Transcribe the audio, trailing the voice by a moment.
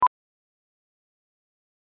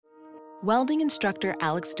Welding instructor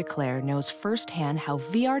Alex DeClaire knows firsthand how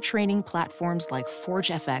VR training platforms like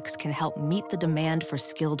ForgeFX can help meet the demand for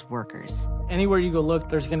skilled workers. Anywhere you go look,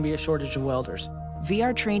 there's going to be a shortage of welders.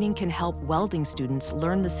 VR training can help welding students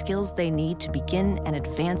learn the skills they need to begin and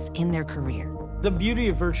advance in their career. The beauty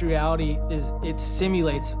of virtual reality is it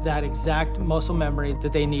simulates that exact muscle memory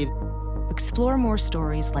that they need. Explore more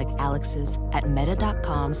stories like Alex's at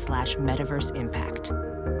meta.com/metaverseimpact.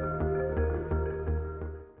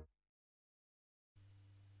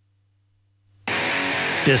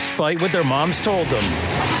 Despite what their moms told them,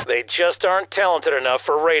 they just aren't talented enough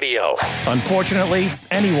for radio. Unfortunately,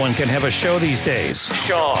 anyone can have a show these days.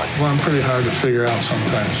 Sean. Well, I'm pretty hard to figure out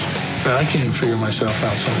sometimes. In fact, I can't even figure myself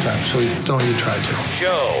out sometimes, so don't you try to.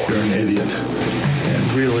 Joe. You're an idiot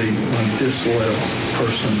and really a disloyal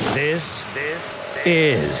person. This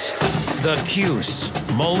is the Cuse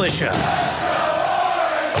Militia.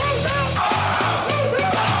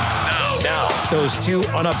 Those two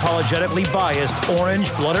unapologetically biased,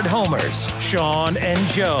 orange-blooded homers, Sean and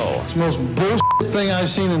Joe. It's the most bullshit thing I've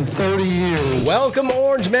seen in 30 years. Welcome,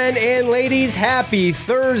 orange men and ladies. Happy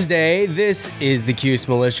Thursday. This is the Cuse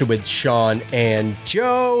Militia with Sean and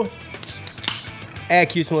Joe. At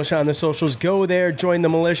Cuse Militia on the socials. Go there, join the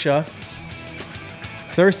militia.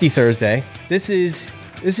 Thirsty Thursday. This is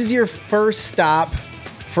your first stop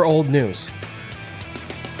for old news.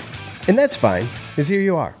 And that's fine, because here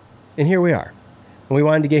you are. And here we are. And we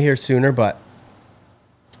wanted to get here sooner, but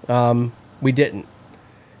we didn't.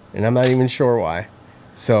 And I'm not even sure why.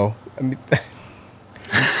 So, I mean,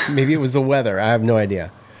 maybe it was the weather. I have no idea.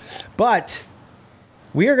 But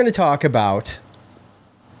we are going to talk about,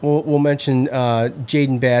 we'll mention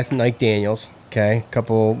Jaden Bass and Ike Daniels. Okay, a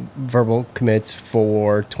couple verbal commits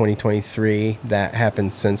for 2023 that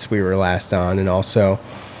happened since we were last on. And also,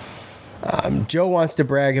 Joe wants to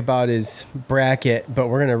brag about his bracket, but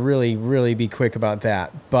we're going to really be quick about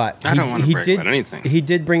that. But I don't want to brag about anything. He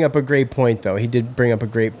did bring up a great point, though. He did bring up a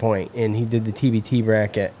great point, and he did the TBT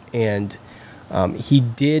bracket, and he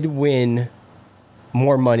did win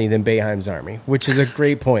more money than Boeheim's Army, which is a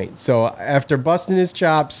great point. So after busting his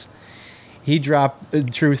chops, he dropped a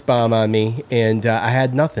truth bomb on me, and I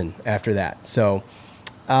had nothing after that. So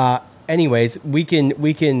anyways, we can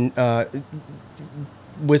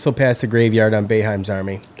whistle past the graveyard on Boeheim's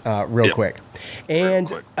Army real quick.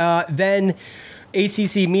 And then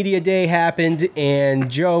ACC Media Day happened, and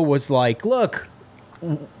Joe was like, look,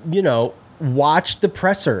 watch the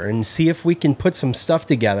presser and see if we can put some stuff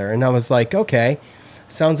together. And I was like, okay,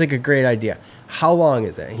 sounds like a great idea. How long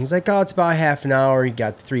is it? And he's like, oh, it's about half an hour. You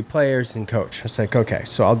got the 3 players and coach. I was like, okay,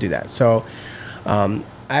 so I'll do that. So I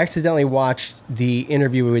accidentally watched the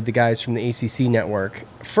interview with the guys from the ACC network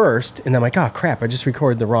first, and I'm like, oh, crap, I just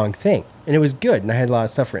recorded the wrong thing. And it was good, and I had a lot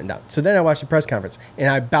of stuff written down. So then I watched the press conference, and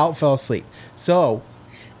I about fell asleep. So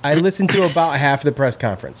I listened to about half of the press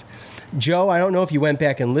conference. Joe, I don't know if you went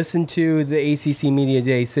back and listened to the ACC Media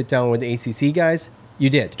Day sit-down with the ACC guys. You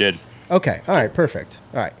did? Did. Okay, all right, perfect.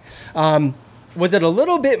 All right. Was it a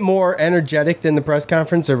little bit more energetic than the press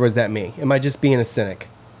conference, or was that me? Am I just being a cynic?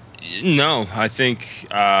 No, I think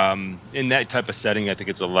in that type of setting, I think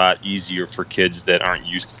it's a lot easier for kids that aren't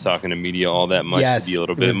used to talking to media all that much to be a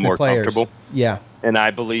little bit more comfortable. Yeah. And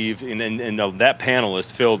I believe in that panel is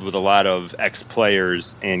filled with a lot of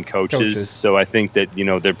ex-players and coaches. So I think that,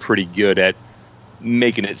 they're pretty good at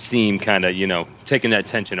making it seem kind of, taking that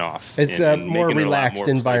tension off. It's a more relaxed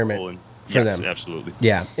environment for them. Absolutely.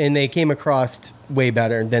 Yeah. And they came across way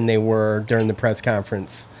better than they were during the press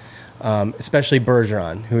conference. Especially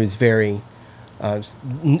Bergeron, who is very,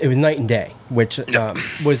 it was night and day, which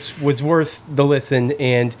was worth the listen.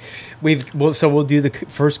 And we'll do the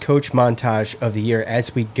first coach montage of the year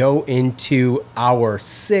as we go into our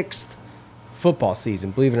 6th football season.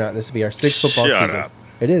 Believe it or not, this will be our 6th football season. Up.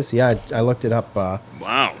 It is, yeah. I looked it up.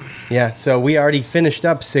 Wow. Yeah, so we already finished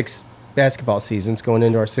up 6 basketball seasons, going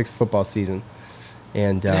into our 6th football season.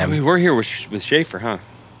 And we were here with Schaefer, huh?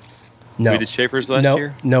 No. We did Schaefer's last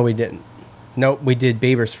year? No, we didn't. No, we did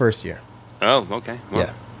Baber's first year. Oh, okay. Well.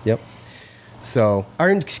 Yeah. Yep. So,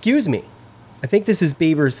 excuse me. I think this is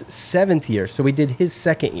Baber's 7th year, so we did his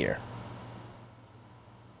 2nd year.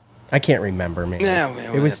 I can't remember, man. No,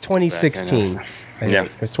 it was 2016. Yeah.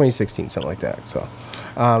 It was 2016, something like that. So,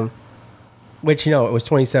 which, it was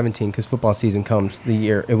 2017 because football season comes the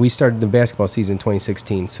year. We started the basketball season in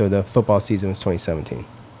 2016, so the football season was 2017.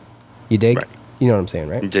 You dig? Right. You know what I'm saying,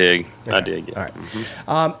 right? Dig. Okay. I dig. Yeah. All right.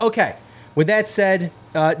 Mm-hmm. Okay. With that said,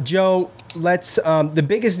 Joe, let's the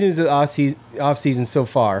biggest news of the offseason so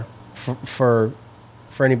far for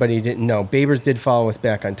anybody who didn't know, Babers did follow us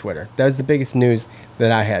back on Twitter. That was the biggest news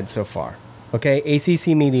that I had so far. Okay, ACC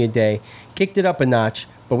Media Day kicked it up a notch,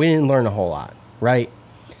 but we didn't learn a whole lot, right?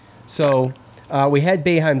 So we had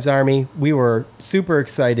Boeheim's Army. We were super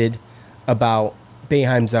excited about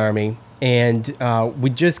Boeheim's Army, and we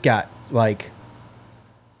just got dropped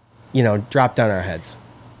on our heads.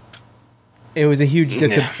 It was a huge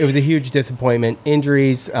disappointment.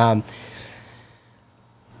 Injuries.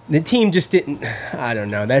 The team just didn't. I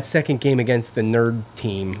don't know. That second game against the nerd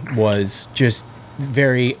team was just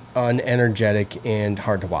very unenergetic and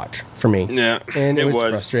hard to watch for me. Yeah, and it was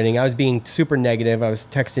frustrating. I was being super negative. I was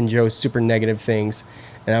texting Joe super negative things,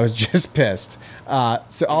 and I was just pissed.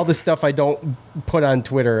 So all the stuff I don't put on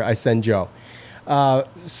Twitter, I send Joe. It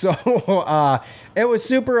was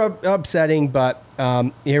super upsetting, but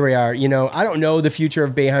here we are. I don't know the future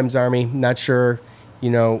of Boeheim's Army. Not sure,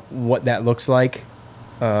 what that looks like.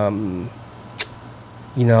 Starting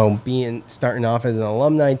off as an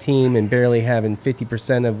alumni team and barely having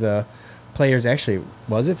 50% of the players. Actually,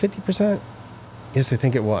 was it 50%? Yes, I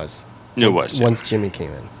think it was. It was. Once Jimmy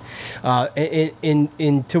came in.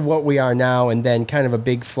 Into what we are now, and then kind of a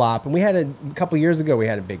big flop. And we had a couple years ago, we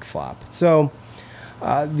had a big flop. So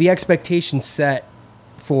the expectation set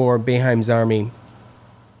for Boeheim's Army,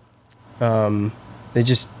 it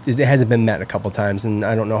hasn't been met a couple times, and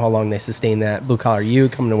I don't know how long they sustain that. Blue Collar U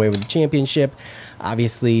coming away with the championship,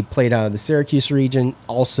 obviously played out of the Syracuse region,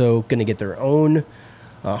 also going to get their own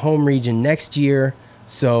home region next year.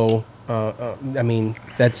 So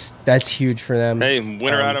that's huge for them. Hey,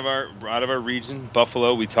 winner out of our region,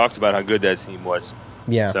 Buffalo. We talked about how good that team was.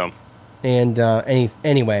 Yeah. So, and any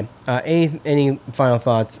final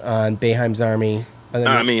thoughts on Boeheim's Army?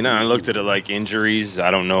 I looked at it like injuries.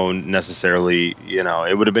 I don't know necessarily.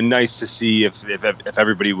 It would have been nice to see if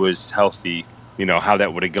everybody was healthy. How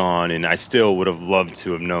that would have gone, and I still would have loved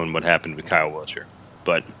to have known what happened with Kyle Wilcher.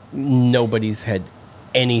 But nobody's had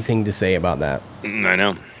anything to say about that. I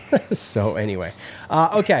know. So anyway,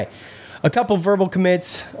 okay, a couple verbal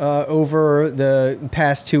commits over the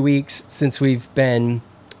past 2 weeks since we've been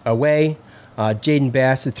away. Jaden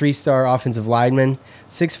Bass, a 3-star offensive lineman,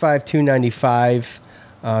 6'5", 295,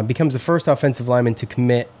 becomes the first offensive lineman to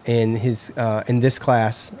commit in this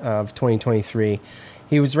class of 2023.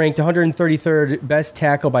 He was ranked 133rd best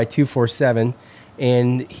tackle by 247,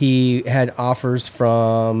 and he had offers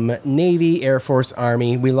from Navy, Air Force,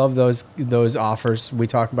 Army. We love those offers. We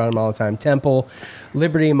talk about them all the time. Temple,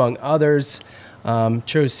 Liberty, among others.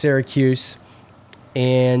 Chose Syracuse,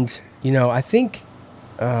 and I think.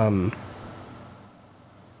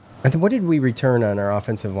 What did we return on our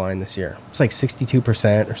offensive line this year? It's like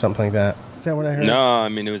 62% or something like that. Is that what I heard? No,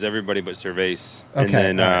 it was everybody but Cervase.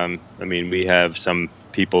 Okay. And then, we have some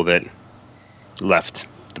people that left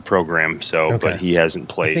the program, but he hasn't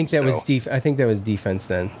played. I think that was defense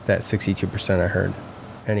then, that 62% I heard.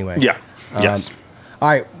 Anyway. Yeah. Yes. All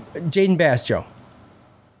right. Jaden Bass, Joe.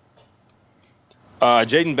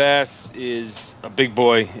 Jaden Bass is a big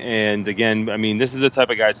boy, and again, this is the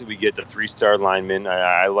type of guys that we get, the 3-star lineman.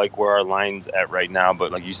 I like where our line's at right now,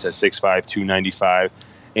 but like you said, 6'5", 295,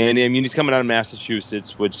 and he's coming out of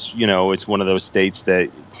Massachusetts, which it's one of those states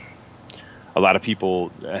that a lot of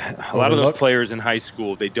those players in high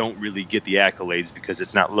school, they don't really get the accolades because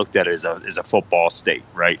it's not looked at as a football state,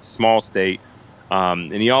 right? Small state,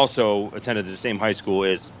 and he also attended the same high school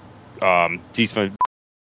as decent.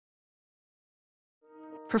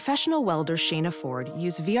 Professional welder Shayna Ford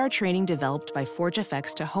used VR training developed by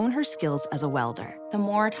ForgeFX to hone her skills as a welder. The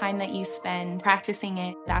more time that you spend practicing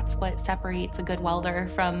it, that's what separates a good welder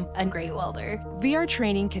from a great welder. VR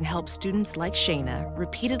training can help students like Shayna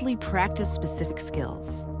repeatedly practice specific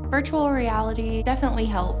skills. Virtual reality definitely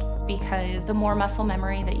helps because the more muscle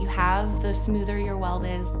memory that you have, the smoother your weld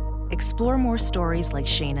is. Explore more stories like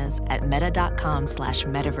Shayna's at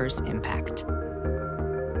meta.com/metaverseimpact.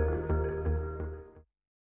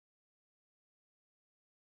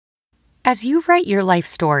 As you write your life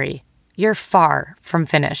story, you're far from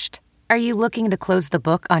finished. Are you looking to close the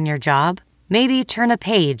book on your job? Maybe turn a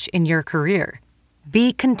page in your career?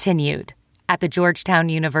 Be continued at the Georgetown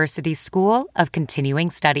University School of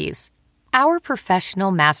Continuing Studies. Our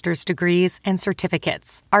professional master's degrees and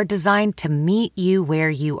certificates are designed to meet you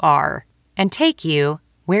where you are and take you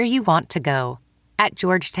where you want to go. At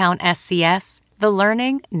Georgetown SCS, the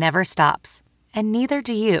learning never stops, and neither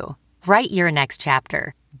do you. Write your next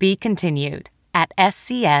chapter. Be continued at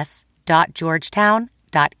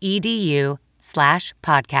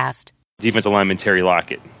scs.georgetown.edu/podcast. Defensive lineman Terry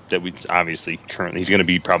Lockett, that we obviously currently, he's going to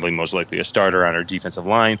be probably most likely a starter on our defensive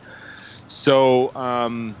line. So,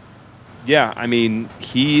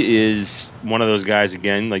 he is one of those guys,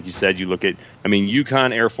 again, like you said, you look at I mean,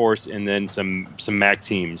 UConn, Air Force, and then some MAC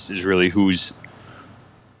teams is really who's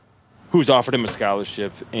offered him a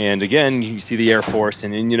scholarship. And again, you see the Air Force,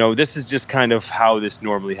 and this is just kind of how this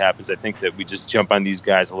normally happens. I think that we just jump on these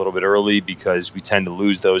guys a little bit early because we tend to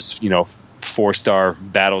lose those, 4-star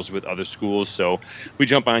battles with other schools. So we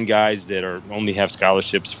jump on guys that only have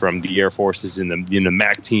scholarships from the Air Forces and the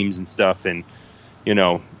MAC teams and stuff. And,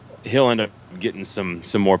 he'll end up getting some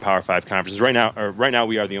more Power 5 conferences. Right now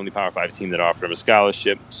we are the only Power 5 team that offered him a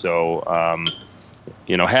scholarship. So,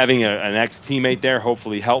 having an ex-teammate there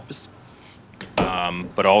hopefully helps.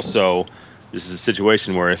 But also, this is a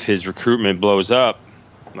situation where if his recruitment blows up,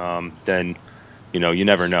 then, you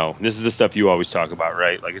never know. This is the stuff you always talk about,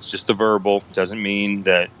 right? Like, it's just a verbal. Doesn't mean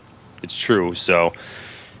that it's true. So,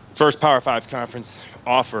 first Power 5 conference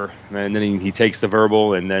offer, and then he takes the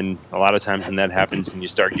verbal, and then a lot of times when that happens and you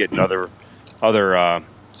start getting other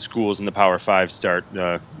schools in the Power 5 start,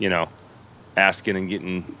 asking and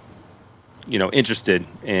getting, interested,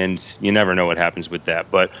 and you never know what happens with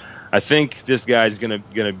that. But I think this guy's gonna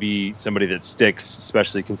be somebody that sticks,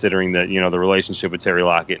 especially considering that the relationship with Terry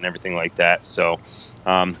Lockett and everything like that. So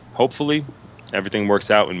hopefully everything works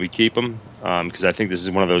out when we keep him, because I think this is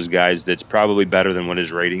one of those guys that's probably better than what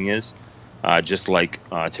his rating is, just like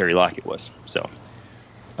Terry Lockett was. So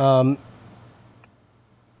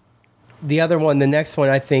the other one, the next one,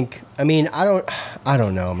 I think. I mean, I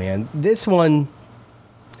don't know, man. This one,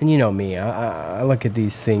 and you know me, I look at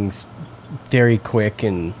these things very quick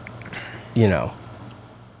and.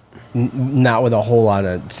 Not with a whole lot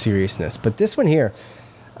of seriousness. But this one here,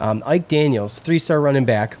 Ike Daniels, 3-star running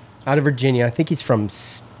back out of Virginia. I think he's from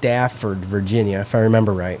Stafford, Virginia, if I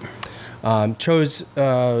remember right. Chose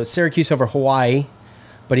Syracuse over Hawaii,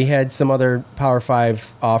 but he had some other Power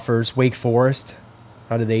 5 offers. Wake Forest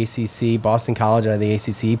out of the ACC, Boston College out of the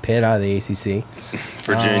ACC, Pitt out of the ACC.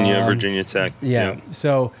 Virginia Tech. Yeah.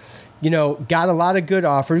 So... got a lot of good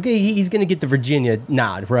offers. He's going to get the Virginia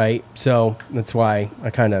nod, right? So that's why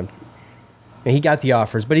he got the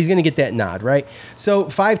offers, but he's going to get that nod, right? So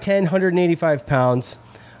 5'10", 185 pounds,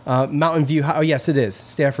 Mountain View. Oh, yes, it is.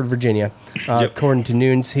 Stafford, Virginia, according to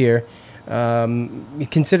Nunes here.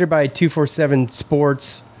 Considered by 247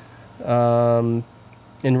 Sports and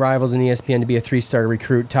Rivals and ESPN to be a 3-star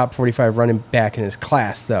recruit, top 45 running back in his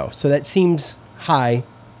class, though. So that seems high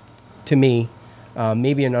to me.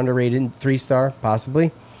 Maybe an underrated 3-star,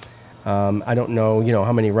 possibly. I don't know,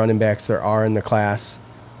 how many running backs there are in the class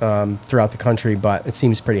throughout the country, but it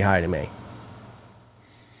seems pretty high to me.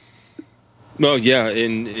 Well, yeah,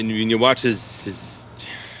 and when you watch his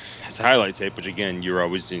highlight tape, which again, you're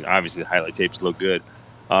always obviously the highlight tapes look good,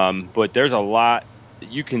 but there's a lot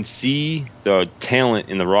you can see the talent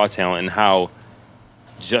in the raw talent and how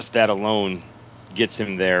just that alone gets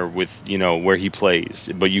him there with where he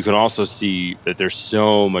plays. But you can also see that there's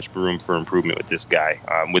so much room for improvement with this guy,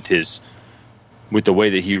 with the way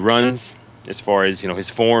that he runs, as far as his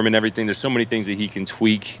form and everything. There's so many things that he can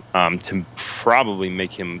tweak to probably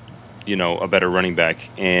make him a better running back.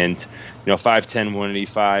 And 5'10",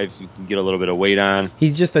 185, you can get a little bit of weight on.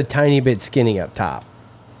 He's just a tiny bit skinny up top.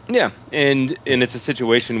 Yeah, and it's a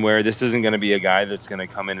situation where this isn't going to be a guy that's going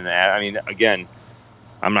to come in and add. I mean, again,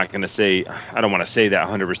 I'm not going to say, I don't want to say that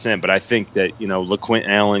 100%, but I think that, LaQuint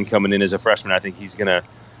Allen coming in as a freshman, I think he's going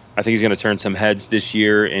to turn some heads this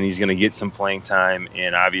year, and he's going to get some playing time.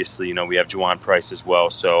 And obviously, we have Juwan Price as well.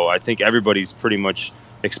 So I think everybody's pretty much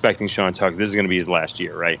expecting Sean Tucker. This is going to be his last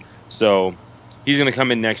year, right? So he's going to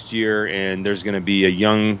come in next year, and there's going to be a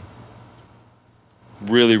young,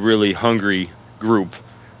 really, really hungry group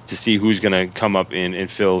to see who's going to come up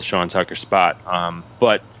and fill Sean Tucker's spot.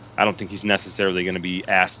 But I don't think he's necessarily going to be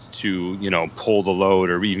asked to, pull the load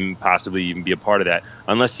or even possibly be a part of that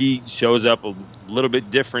unless he shows up a little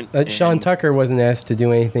bit different. Sean Tucker wasn't asked to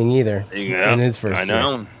do anything either in his first year. I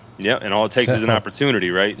know. Yeah, and all it takes is an opportunity,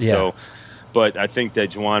 right? Yeah. So, but I think that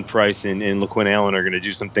Juwan Price and LaQuint Allen are going to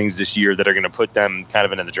do some things this year that are going to put them kind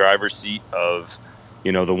of in the driver's seat of, the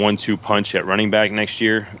 1-2 punch at running back next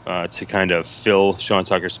year to kind of fill Sean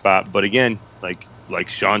Tucker's spot. But again, like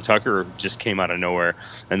Sean Tucker just came out of nowhere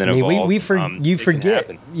and then evolved.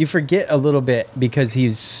 You forget a little bit because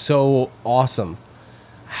he's so awesome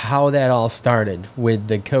how that all started with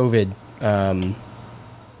the COVID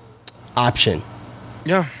option.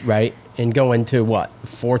 Yeah. Right? And going to what?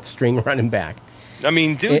 4th string running back. I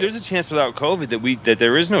mean, dude, there's a chance without COVID that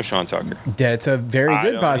there is no Sean Tucker. That's a very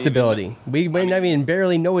good possibility. We might not even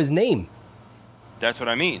barely know his name. That's what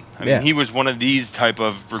I mean. I mean, he was one of these type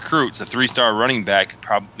of recruits, a 3-star running back,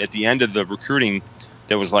 probably at the end of the recruiting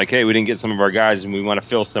that was like, hey, we didn't get some of our guys and we want to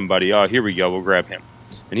fill somebody. Oh, here we go. We'll grab him.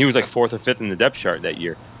 And he was like 4th or 5th in the depth chart that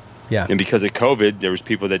year. Yeah. And because of COVID, there was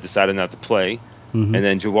people that decided not to play. And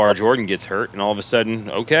then Jawar Jordan gets hurt, and all of a sudden,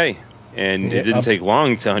 okay. And it didn't take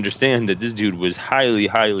long to understand that this dude was highly,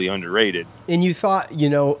 highly underrated. And you thought,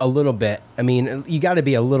 a little bit. I mean, you got to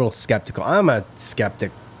be a little skeptical. I'm a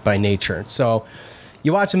skeptic by nature. So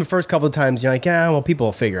you watch him the first couple of times, you're like, well, people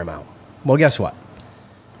will figure him out. Well, guess what?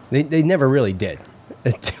 They never really did.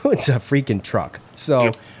 It's a freaking truck.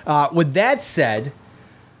 So with that said,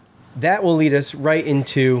 that will lead us right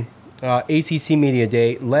into ACC Media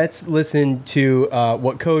Day. Let's listen to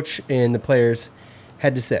what Coach and the players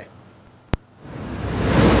had to say.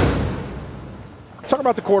 Talk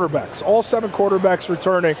about the quarterbacks. All 7 quarterbacks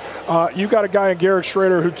returning. You got a guy in Garrett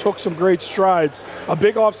Schrader who took some great strides. A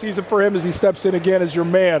big offseason for him as he steps in again as your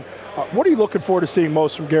man. What are you looking forward to seeing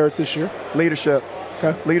most from Garrett this year? Leadership.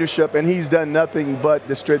 Okay. Leadership, and he's done nothing but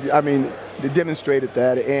demonstrated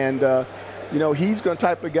that. And, he's the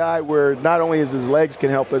type of guy where not only his legs can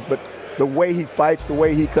help us, but the way he fights, the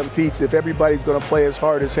way he competes, if everybody's going to play as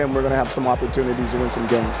hard as him, we're going to have some opportunities to win some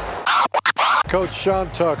games. Coach Sean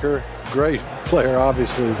Tucker, great player,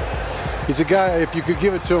 obviously. He's a guy, if you could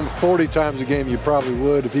give it to him 40 times a game, you probably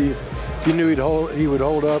would. If you knew he would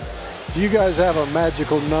hold up. Do you guys have a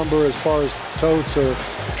magical number as far as totes, or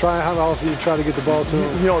how often you try to get the ball to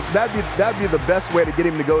him? That'd be the best way to get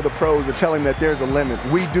him to go to the pros, to tell him that there's a limit.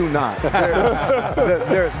 We do not.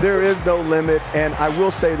 There is no limit. And I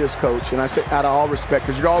will say this, Coach, and I say out of all respect,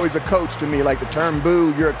 because you're always a coach to me, like the term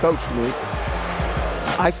boo, you're a coach to me.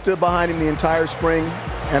 I stood behind him the entire spring,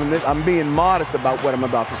 and I'm being modest about what I'm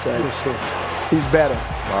about to say. He's better.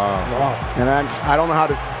 Wow. And I don't know how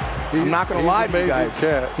to. I'm not going to lie to you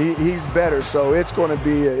guys. He's better, so it's going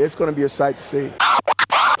to be a sight to see.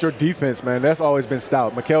 Your defense, man, that's always been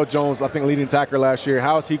stout. Mikael Jones, I think, leading tackler last year.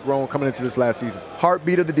 How has he grown coming into this last season?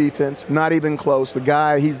 Heartbeat of the defense, not even close. The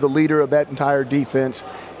guy, he's the leader of that entire defense,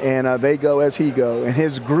 and they go as he go. And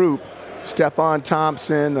his group, Stephon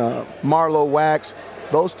Thompson, Marlo Wax,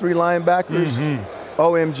 those 3 linebackers.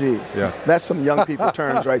 OMG. Yeah. That's some young people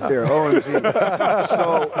terms right there. OMG.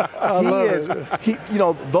 So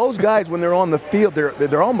those guys, when they're on the field,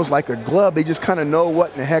 they're almost like a glove. They just kind of know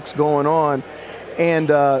what in the heck's going on, and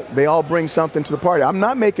they all bring something to the party. I'm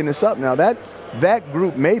not making this up now. That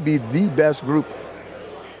group may be the best group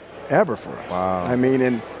ever for us. Wow. I mean,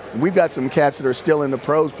 and we've got some cats that are still in the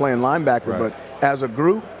pros playing linebacker, but as a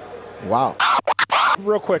group, wow.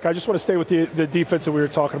 Real quick, I just want to stay with the defense that we were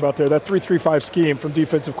talking about there, that 3-3-5 scheme from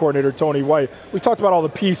defensive coordinator Tony White. We talked about all the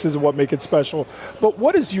pieces of what make it special, but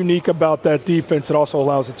what is unique about that defense that also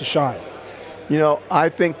allows it to shine? I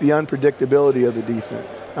think the unpredictability of the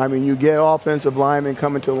defense. I mean, you get offensive linemen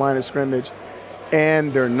coming to the line of scrimmage,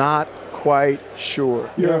 and they're not quite sure.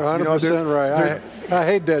 You're 100% right. I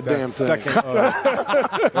hate that damn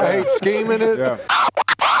thing. I hate scheming it. Yeah.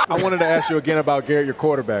 I wanted to ask you again about Garrett, your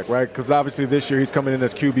quarterback, right? Because obviously this year he's coming in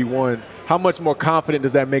as QB1. How much more confident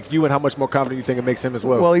does that make you, and how much more confident do you think it makes him as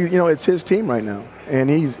well? Well, it's his team right now, and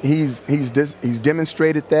he's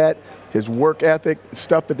demonstrated that, his work ethic,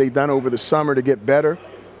 stuff that they've done over the summer to get better,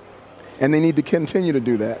 and they need to continue to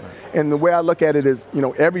do that. And the way I look at it is,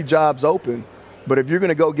 every job's open, but if you're going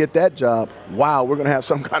to go get that job, wow, we're going to have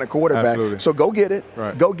some kind of quarterback. Absolutely. So go get it.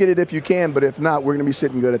 Right. Go get it if you can, but if not, we're going to be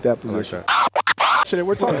sitting good at that position.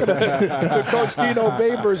 We're talking to Coach Dino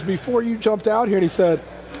Babers before you jumped out here, and he said,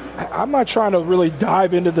 I'm not trying to really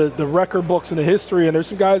dive into the record books and the history, and there's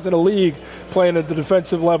some guys in the league playing at the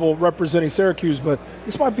defensive level representing Syracuse, but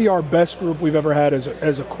this might be our best group we've ever had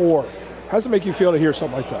as a core. How does it make you feel to hear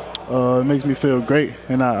something like that? It makes me feel great,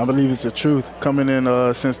 and I believe it's the truth. Coming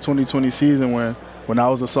in since 2020 season when I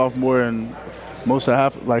was a sophomore and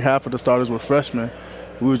half of the starters were freshmen,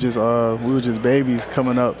 we were just babies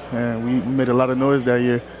coming up, and we made a lot of noise that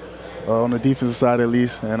year on the defensive side at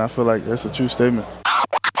least, and I feel like that's a true statement.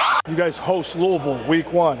 You guys host Louisville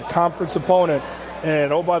week 1, a conference opponent,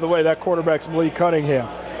 and oh, by the way, that quarterback's Malik Cunningham.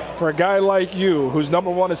 For a guy like you, whose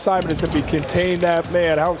number 1 assignment is going to be contain that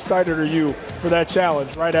man, how excited are you for that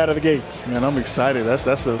challenge right out of the gates? Man, I'm excited.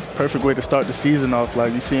 That's a perfect way to start the season off.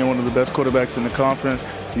 Like, you're seeing one of the best quarterbacks in the conference.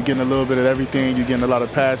 You're getting a little bit of everything. You're getting a lot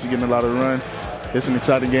of pass. You're getting a lot of run. It's an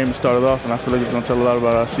exciting game to start it off, and I feel like it's going to tell a lot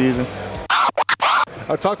about our season.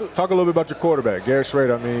 Talk a little bit about your quarterback, Garrett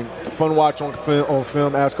Schrader. I mean, fun watch on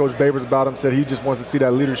film. Asked Coach Babers about him. Said he just wants to see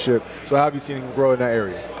that leadership. So how have you seen him grow in that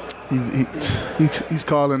area? He's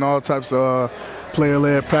calling all types of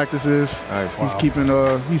player-led practices. Nice,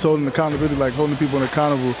 wow. He's holding accountability, like holding people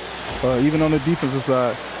accountable, even on the defensive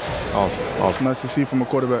side. Awesome. It's nice to see from a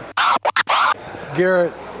quarterback.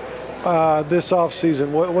 Garrett, this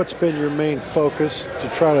offseason, what's been your main focus to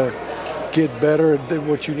try to get better and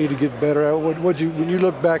what you need to get better at? When you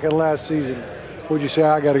look back at last season, what'd you say,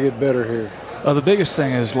 I got to get better here? The biggest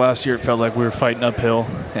thing is last year it felt like we were fighting uphill,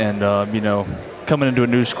 and coming into a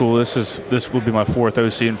new school, this will be my fourth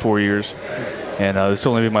OC in 4 years, and this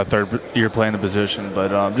will only be my third year playing the position.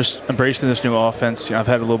 But just embracing this new offense, I've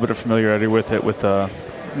had a little bit of familiarity with it with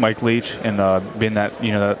Mike Leach and being that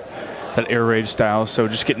that air raid style. So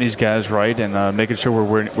just getting these guys right and making sure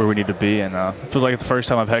we're where we need to be. And it feels like it's the first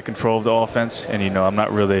time I've had control of the offense, and I'm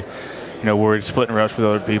not really worried splitting reps with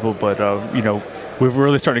other people, but we're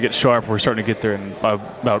really starting to get sharp. We're starting to get there in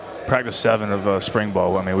about practice 7 of spring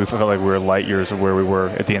ball. I mean, we felt like we were light years of where we were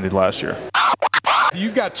at the end of last year.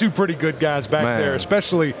 You've got two pretty good guys back there,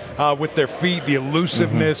 especially with their feet, the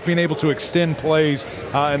elusiveness, being able to extend plays,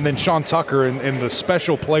 and then Sean Tucker and the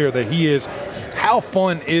special player that he is. How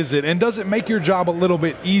fun is it, and does it make your job a little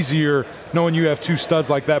bit easier knowing you have two studs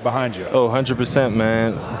like that behind you? Oh, 100%,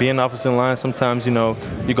 man. Being offensive line, sometimes, you're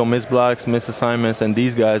going to miss blocks, miss assignments, and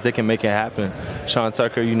these guys, they can make it happen. Sean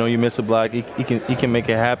Tucker, you miss a block, he can make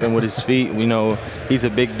it happen with his feet. He's a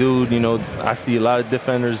big dude. I see a lot of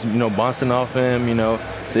defenders, bouncing off him,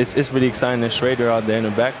 So it's really exciting. And Schrader out there in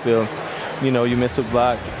the backfield, you miss a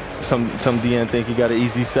block. Some DN think he got an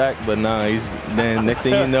easy sack, but nah. Then next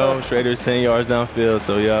thing you know, Schrader's 10 yards downfield.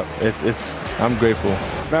 So yeah, I'm grateful.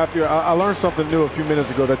 Matthew, I learned something new a few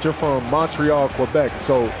minutes ago that you're from Montreal, Quebec.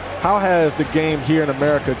 So how has the game here in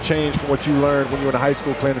America changed from what you learned when you were in high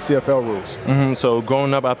school playing the CFL rules? So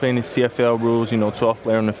growing up, I played in the CFL rules, 12th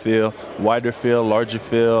player on the field, wider field, larger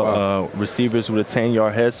field, receivers with a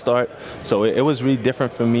 10-yard head start. So it was really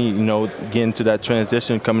different for me, getting to that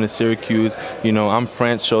transition, coming to Syracuse. I'm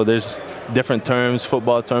French, so there's different terms,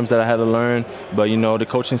 football terms that I had to learn. But, the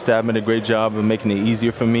coaching staff did a great job of making it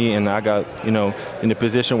easier for me. And I got, in a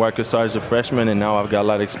position where I could start as a freshman, and now I've got a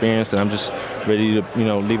lot of experience, and I'm just ready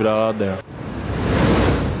to, leave it all out there.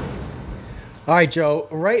 All right, Joe.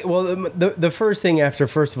 Right. Well, the first thing after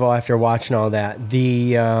watching all that,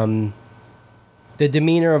 the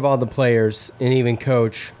demeanor of all the players and even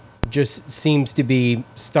coach just seems to be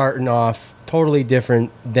starting off totally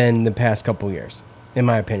different than the past couple years, in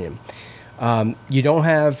my opinion. You don't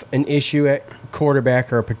have an issue at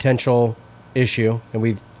quarterback or a potential issue, and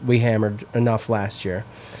we hammered enough last year.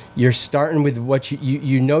 You're starting with what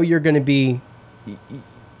you're going to be.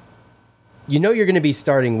 You're going to be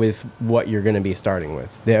starting with what you're going to be starting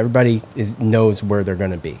with. Everybody knows where they're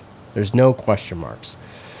going to be. There's no question marks.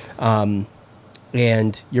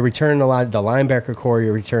 And you're returning a lot of the linebacker core.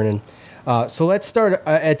 You're returning. So let's start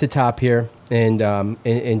at the top here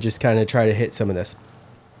and just kind of try to hit some of this.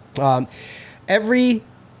 Every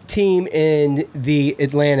team in the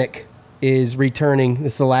Atlantic is returning.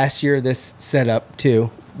 This is the last year of this setup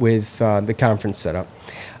too, with the conference setup.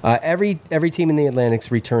 Every team in the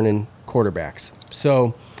Atlantic's returning quarterbacks.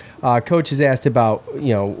 So, coach has asked about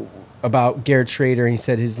Garrett Schrader, and he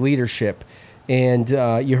said his leadership. And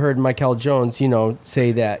you heard Michael Jones,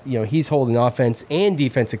 say that, he's holding offense and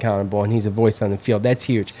defense accountable, and he's a voice on the field. That's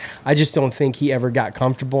huge. I just don't think he ever got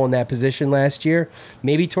comfortable in that position last year.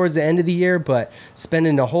 Maybe towards the end of the year, but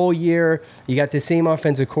spending the whole year, you got the same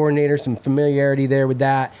offensive coordinator, some familiarity there with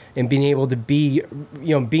that, and being able to be,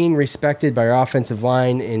 being respected by your offensive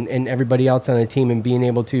line and everybody else on the team, and being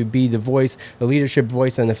able to be the leadership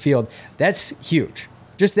voice on the field. That's huge.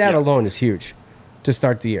 Just that alone is huge to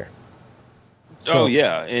start the year. So,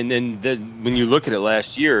 and then when you look at it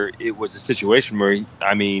last year, it was a situation where,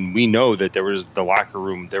 we know that there was the locker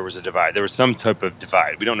room, there was a divide. There was some type of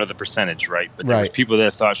divide. We don't know the percentage, right? But there was people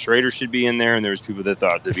that thought Schrader should be in there, and there was people that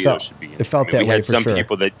thought DeVito should be in there. It felt that way. We had some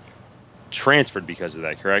people that transferred because of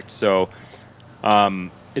that, correct? So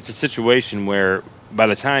it's a situation where by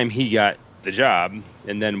the time he got the job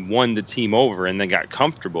and then won the team over and then got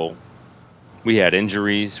comfortable, we had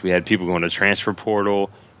injuries. We had people going to transfer portal.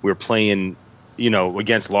 We were playing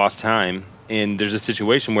against lost time. And there's a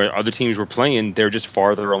situation where other teams were playing, they're just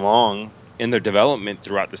farther along in their development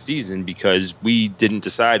throughout the season because we didn't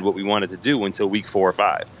decide what we wanted to do until week 4 or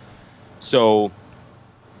 5. So,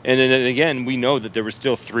 and then again, we know that there were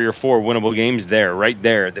still 3 or 4 winnable games right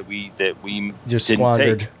there that we just didn't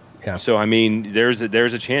squandered. Take. Yeah. So there's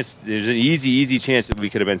a chance. There's an easy chance that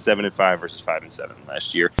we could have been 7-5 versus 5-7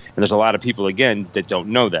 last year. And there's a lot of people again that don't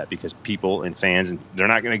know that because people and fans, and they're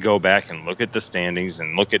not going to go back and look at the standings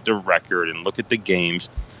and look at the record and look at the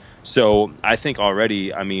games. So I think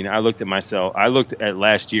already, I looked at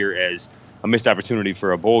last year as a missed opportunity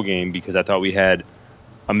for a bowl game because I thought we had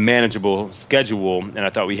a manageable schedule and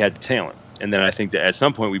I thought we had the talent. And then I think that at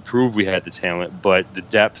some point we proved we had the talent, but the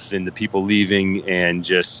depth and the people leaving and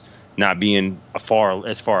just not being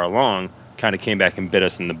as far along kind of came back and bit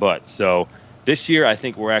us in the butt. So this year, I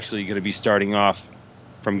think we're actually going to be starting off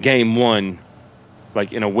from game one,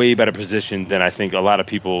 like in a way better position than I think a lot of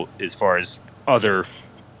people, as far as other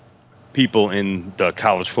people in the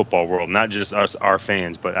college football world, not just us, our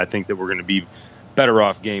fans, but I think that we're going to be better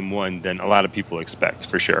off game one than a lot of people expect,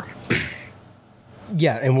 for sure.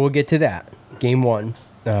 Yeah, and we'll get to that, game one,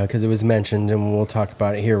 because it was mentioned, and we'll talk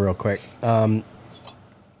about it here real quick.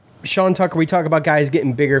 Sean Tucker, we talk about guys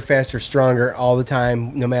getting bigger, faster, stronger all the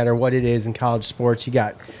time, no matter what it is in college sports. You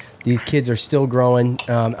got these kids are still growing,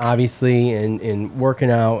 obviously, and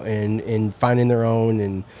working out and finding their own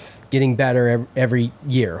and getting better every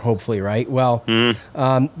year, hopefully, right? Well,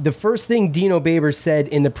 the first thing Dino Babers said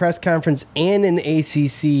in the press conference and in the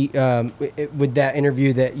ACC with that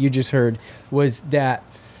interview that you just heard was that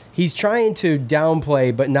he's trying to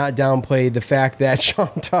downplay, but not downplay, the fact that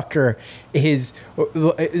Sean Tucker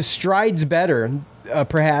strides better,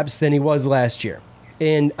 perhaps, than he was last year.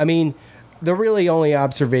 And, I mean, the really only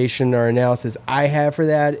observation or analysis I have for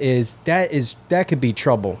that is that could be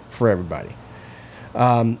trouble for everybody.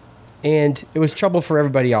 And it was trouble for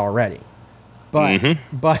everybody already.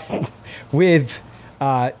 But with,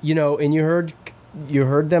 and you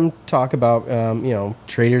heard them talk about,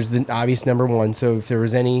 Trader's the obvious number one. So if there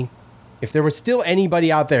was still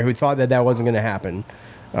anybody out there who thought that wasn't going to happen,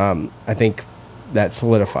 I think that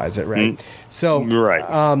solidifies it, right? So,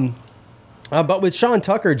 right. But with Sean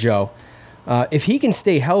Tucker, Joe, if he can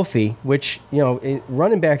stay healthy, which,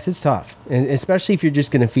 running backs is tough, and especially if you're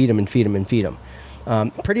just going to feed him.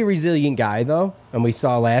 Pretty resilient guy, though, and we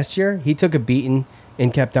saw last year he took a beating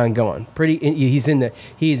and kept on going. He's in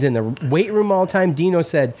the weight room all the time. Dino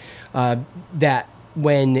said that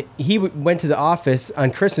when he went to the office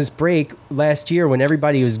on Christmas break last year, when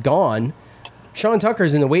everybody was gone, Sean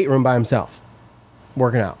Tucker's in the weight room by himself,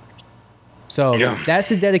 working out. So that's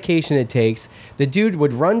the dedication it takes. The dude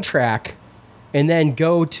would run track and then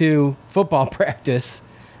go to football practice.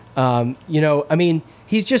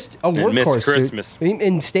 He's just a workhorse, Christmas. Dude.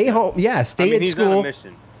 And stay home. Yeah, stay at school. He's on a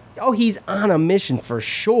mission. Oh, he's on a mission for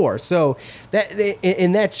sure. So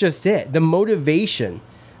that's just it. The motivation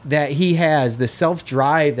that he has, the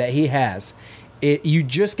self-drive that he has, you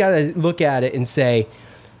just got to look at it and say,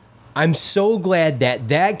 I'm so glad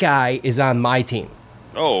that guy is on my team.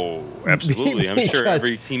 Oh, absolutely. I'm sure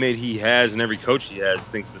every teammate he has and every coach he has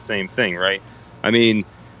thinks the same thing, right? I mean,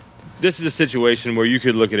 this is a situation where you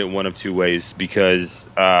could look at it one of two ways, because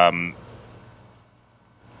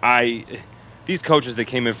these coaches that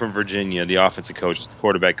came in from Virginia, the offensive coaches, the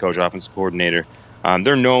quarterback coach, offensive coordinator,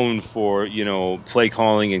 they're known for, play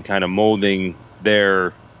calling and kind of molding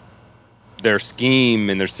their scheme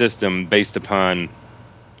and their system based upon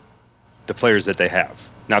the players that they have,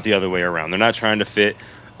 not the other way around. They're not trying to fit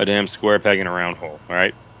a damn square peg in a round hole, all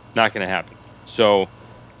right? Not going to happen. So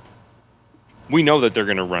we know that they're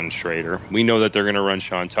going to run Schrader. We know that they're going to run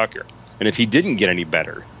Sean Tucker. And if he didn't get any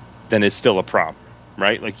better, then it's still a problem,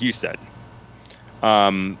 right? Like you said.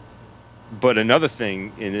 But another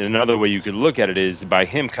thing, and another way you could look at it is by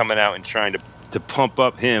him coming out and trying to pump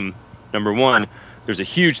up him, number one, there's a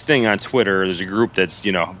huge thing on Twitter. There's a group that's,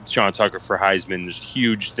 Sean Tucker for Heisman. There's a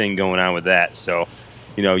huge thing going on with that. So,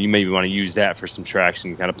 you maybe want to use that for some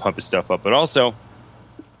traction, kind of pump his stuff up. But also,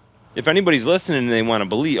 if anybody's listening and they want to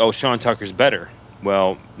believe, Sean Tucker's better,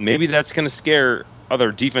 well, maybe that's going to scare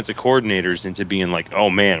other defensive coordinators into being like, oh,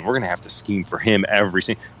 man, we're going to have to scheme for him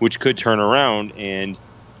which could turn around and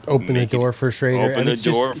open the door for Schrader. Open the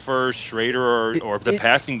door for Schrader or the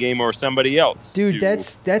passing game or somebody else. Dude,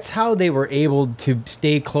 that's how they were able to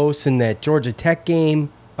stay close in that Georgia Tech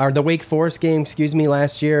game, or the Wake Forest game,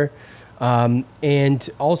 last year. And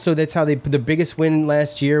also that's how the biggest win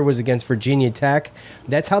last year was against Virginia Tech.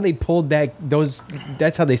 That's how they pulled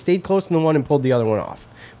that's how they stayed close in the one and pulled the other one off.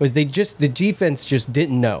 Was the defense just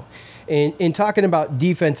didn't know. And in talking about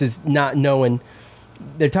defenses not knowing,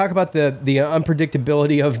 they talk about the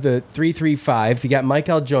unpredictability of the 3-3-5. You got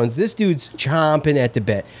Michael Jones. This dude's chomping at the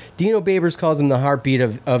bit. Dino Babers calls him the heartbeat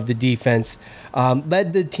of the defense.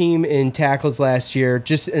 Led the team in tackles last year.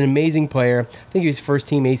 Just an amazing player. I think he was first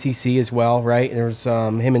team ACC as well, right? There was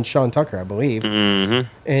him and Sean Tucker, I believe. Mm-hmm.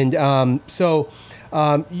 And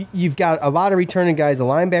you've got a lot of returning guys. A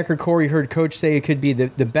linebacker core, you heard Coach say it could be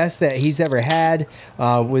the best that he's ever had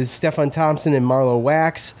with Stephon Thompson and Marlo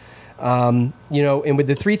Wax. And with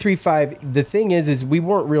the 3-3-5, the thing is we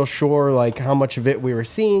weren't real sure like how much of it we were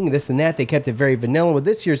seeing, this and that. They kept it very vanilla. Well,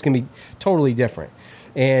 this year's going to be totally different,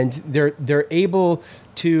 and they're able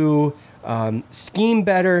to scheme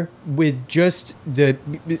better with just the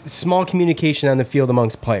small communication on the field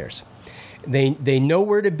amongst players. They know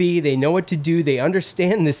where to be. They know what to do. They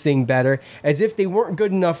understand this thing better, as if they weren't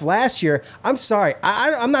good enough last year. I'm sorry.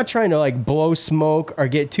 I'm not trying to like blow smoke or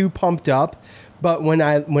get too pumped up, but when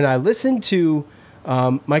I listen to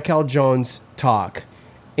Michael Jones talk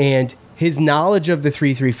and his knowledge of the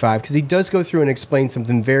 3-3-5, because he does go through and explain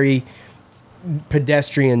something very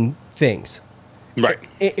pedestrian things, right?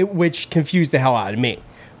 Which confused the hell out of me.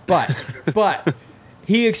 But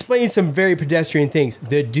he explains some very pedestrian things.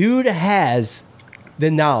 The dude has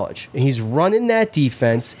the knowledge. He's running that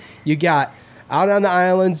defense. You got out on the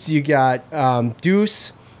islands, you got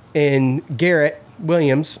Deuce and Garrett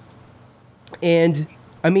Williams. And,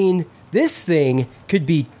 I mean, this thing could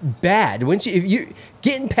be bad. If you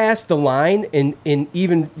getting past the line and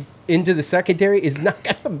even into the secondary is not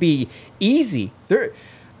going to be easy.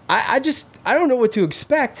 I don't know what to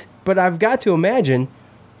expect, but I've got to imagine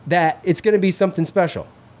that it's going to be something special.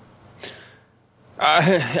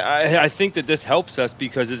 I think that this helps us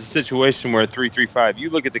because it's a situation where 3-3-5. You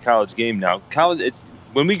look at the college game now.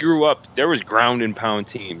 When we grew up, there was ground and pound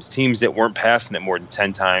teams that weren't passing it more than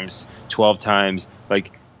 10 times, 12 times.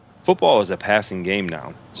 Like, football is a passing game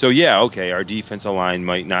now. So yeah, okay, our defensive line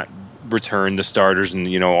might not return the starters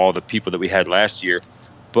and all the people that we had last year,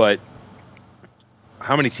 but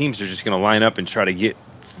how many teams are just going to line up and try to get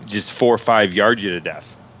just 4 or 5 yards you to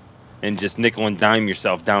death? And just nickel and dime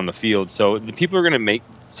yourself down the field. So the people are going to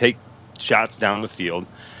take shots down the field.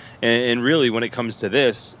 And really, when it comes to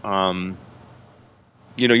this,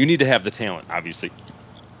 you need to have the talent, obviously.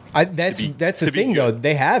 That's the thing, though.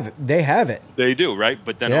 They have it. They do, right?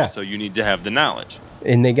 But then also you need to have the knowledge.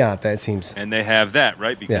 And they got that, seems. And they have that,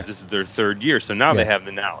 right? Because this is their third year. So now they have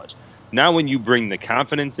the knowledge. Now when you bring the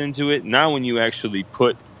confidence into it, now when you actually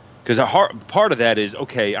put – because part of that is,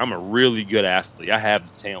 okay, I'm a really good athlete. I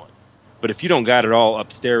have the talent. But if you don't got it all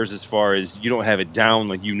upstairs as far as you don't have it down,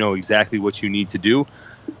 like you know exactly what you need to do,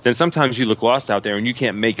 then sometimes you look lost out there and you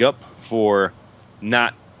can't make up for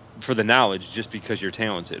the knowledge just because you're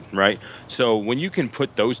talented, right? So when you can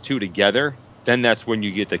put those two together, then that's when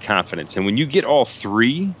you get the confidence. And when you get all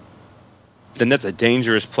three, then that's a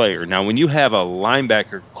dangerous player. Now, when you have a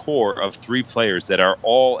linebacker core of 3 players that are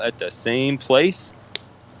all at the same place,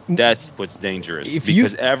 that's what's dangerous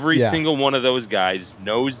because every single one of those guys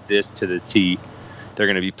knows this to the T. They're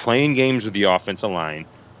going to be playing games with the offensive line.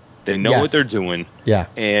 They know what they're doing. Yeah.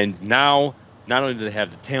 And now, not only do they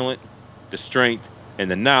have the talent, the strength,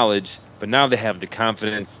 and the knowledge, but now they have the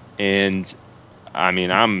confidence. And, I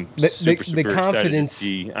mean, I'm super excited to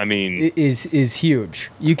see. I mean, is huge.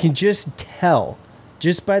 You can just tell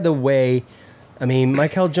just by the way. I mean,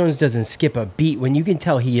 Michael Jones doesn't skip a beat when you can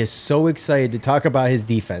tell he is so excited to talk about his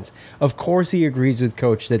defense. Of course, he agrees with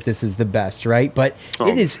Coach that this is the best, right? But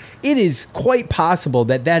it is quite possible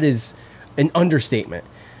that is an understatement.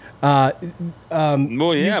 But I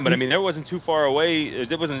mean, that wasn't too far away.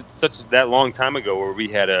 It wasn't that long time ago where we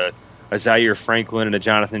had a Zaire Franklin and a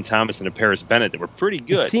Jonathan Thomas and a Paris Bennett that were pretty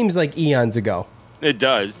good. It seems like eons ago. It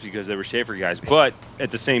does because they were Schaefer guys. But at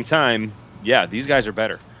the same time, yeah, these guys are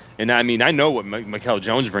better. And, I mean, I know what Michael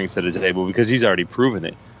Jones brings to the table because he's already proven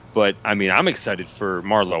it. But, I mean, I'm excited for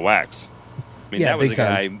Marlowe Wax. I mean, that was a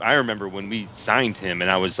guy I remember when we signed him,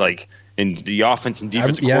 and I was like, and the offense and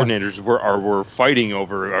defense coordinators were fighting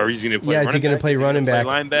over, are he going to play running back? Is he going to play running back?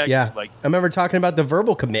 Linebacker? Yeah. I remember talking about the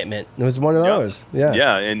verbal commitment. It was one of those. Yeah.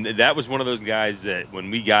 Yeah, and that was one of those guys that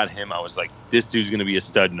when we got him, I was like, this dude's going to be a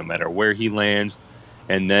stud no matter where he lands.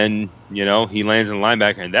 And then, he lands in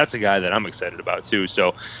linebacker, and that's a guy that I'm excited about too.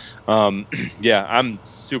 So, I'm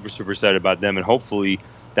super, super excited about them, and hopefully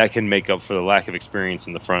that can make up for the lack of experience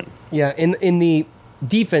in the front. Yeah, in the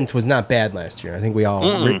defense was not bad last year. I think we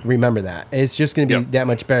all remember that. It's just going to be that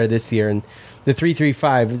much better this year. And the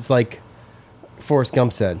 3-3-5 is like Forrest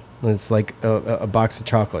Gump said. It's like a box of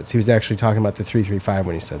chocolates. He was actually talking about the 3-3-5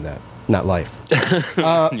 when he said that, not life.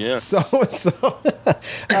 So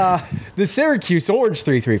the Syracuse Orange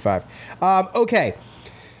 3-3-5. Okay.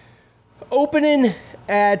 Opening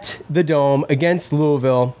at the Dome against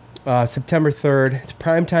Louisville, September 3rd. It's a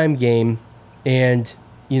primetime game. And,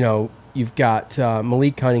 you've got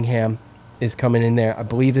Malik Cunningham is coming in there. I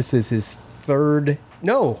believe this is his third.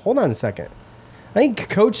 No, hold on a second. I think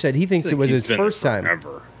Coach said he thinks it was his first time.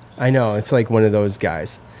 Forever. I know. It's like one of those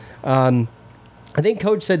guys. I think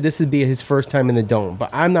Coach said this would be his first time in the Dome, but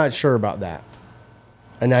I'm not sure about that.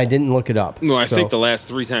 And I didn't look it up. No, I think the last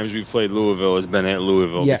 3 times we've played Louisville has been at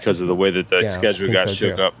Louisville because of the way that the schedule got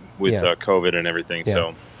shook up with COVID and everything.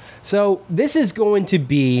 Yeah. So this is going to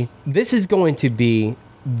be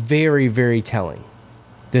very, very telling.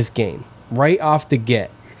 This game right off the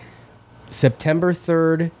get, September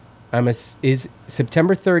 3rd is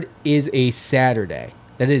September 3rd is a Saturday.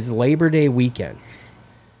 That is Labor Day weekend.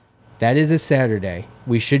 That is a Saturday.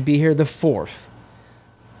 We should be here the 4th,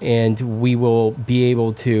 and we will be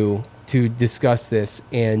able to discuss this.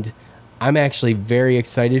 And I'm actually very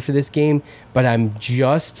excited for this game, but I'm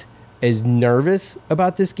just as nervous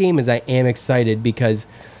about this game as I am excited, because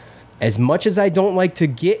as much as I don't like to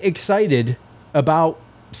get excited about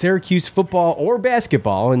Syracuse football or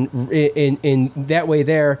basketball, and in that way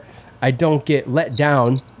there, I don't get let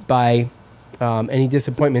down by any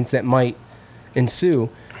disappointments that might ensue.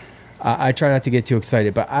 I try not to get too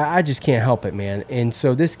excited, but I just can't help it, man. And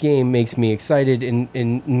so this game makes me excited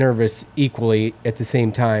and nervous equally at the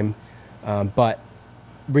same time. But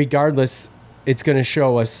regardless, it's going to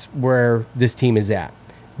show us where this team is at.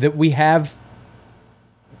 That we have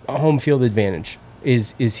a home field advantage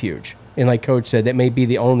is huge. And like Coach said, that may be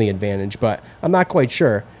the only advantage, but I'm not quite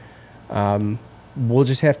sure. We'll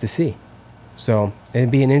just have to see. So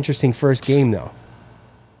it'd be an interesting first game, though.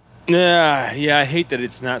 Yeah, I hate that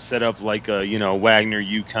it's not set up like a, Wagner,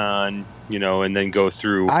 UConn, and then go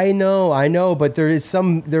through. I know, but there's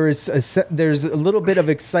a little bit of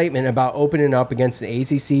excitement about opening up against an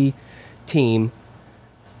ACC team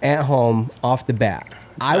at home off the bat.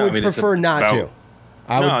 I would prefer not to.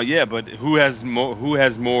 But who has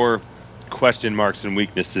more question marks and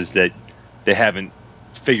weaknesses that they haven't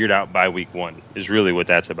figured out by week 1 is really what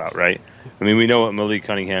that's about, right? I mean, we know what Malik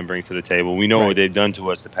Cunningham brings to the table. We know what they've done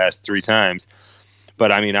to us the past 3 times.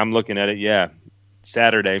 But, I mean, I'm looking at it,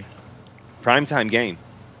 Saturday, primetime game.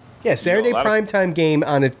 Yeah, Saturday primetime game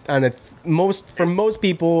for most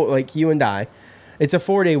people like you and I. It's a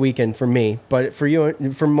 4-day weekend for me, but for you,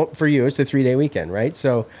 it's a 3-day weekend, right?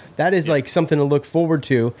 So that is like something to look forward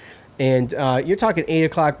to. And you're talking 8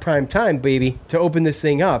 o'clock prime time, baby, to open this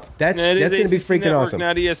thing up. That's going to be freaking Network, awesome.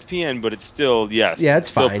 Not ESPN, but it's still it's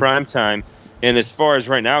still fine. Prime time. And as far as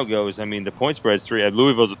right now goes, I mean, the point spread's 3.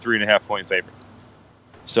 Louisville's a 3.5 point favorite.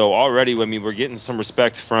 So already, I mean, we're getting some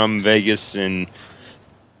respect from Vegas, and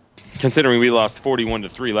considering we lost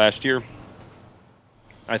 41-3 last year,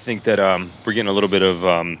 I think that we're getting a little bit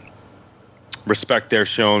of respect there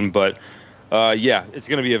shown. But it's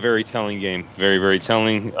going to be a very telling game. Very, very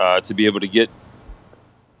telling to be able to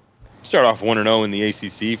start off 1-0 in the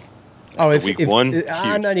ACC. Week 1.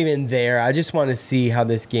 I'm not even there. I just want to see how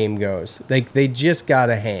this game goes. Like, they just got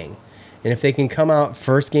to hang. And if they can come out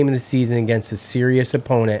first game of the season against a serious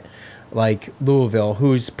opponent like Louisville,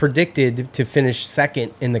 who's predicted to finish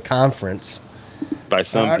second in the conference. By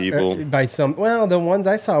some people. The ones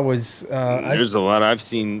I saw was... there's a lot I've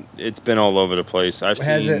seen. It's been all over the place.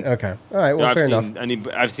 Has it? Okay. All right, well, fair enough.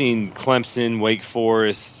 I've seen Clemson, Wake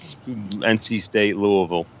Forest, NC State,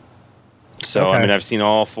 Louisville. So, okay. I mean, I've seen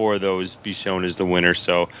all 4 of those be shown as the winner.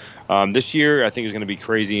 So, this year, I think is going to be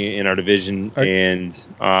crazy in our division.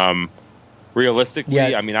 And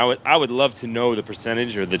realistically, I mean, I would love to know the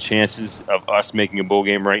percentage or the chances of us making a bowl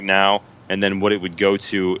game right now, and then what it would go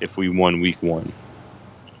to if we won week 1.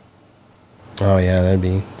 Oh, yeah, that'd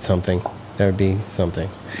be something.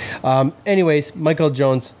 Anyways, Michael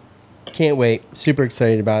Jones, can't wait. Super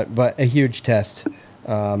excited about it, but a huge test.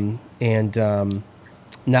 Not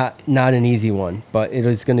an easy one, but it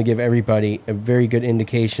is going to give everybody a very good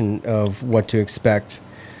indication of what to expect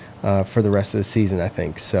for the rest of the season, I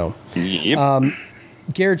think. So,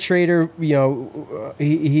 Garrett Schrader,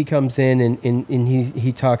 he comes in and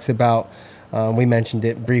he talks about, we mentioned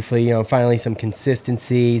it briefly, finally some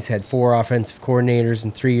consistency. He's had 4 offensive coordinators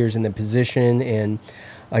in 3 years in the position, and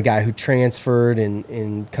a guy who transferred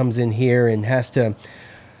and comes in here and has to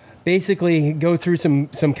basically go through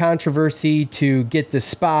some controversy to get the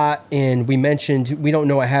spot. And we mentioned we don't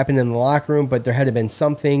know what happened in the locker room, but there had to have been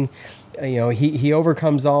something. He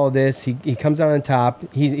overcomes all of this. He comes out on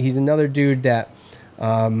top. He's another dude that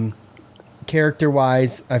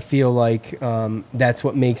character-wise, I feel like that's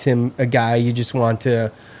what makes him a guy you just want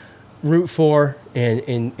to root for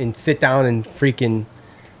and sit down and freaking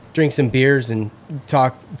drink some beers and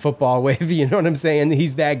talk football with. You know what I'm saying?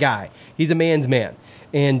 He's that guy. He's a man's man.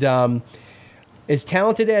 And as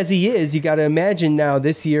talented as he is, you got to imagine now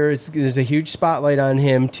this year there's a huge spotlight on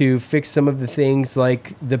him to fix some of the things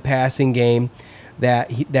like the passing game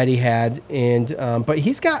that he had. And but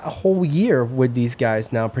he's got a whole year with these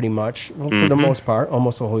guys now, pretty much, for the most part,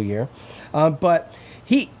 almost a whole year. But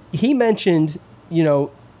he mentioned,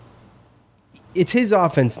 it's his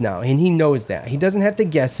offense now, and he knows that. He doesn't have to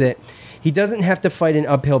guess it. He doesn't have to fight an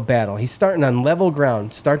uphill battle. He's starting on level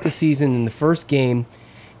ground, start the season in the first game.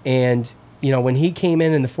 And, when he came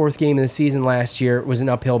in the 4th game of the season last year, it was an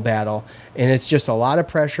uphill battle. And it's just a lot of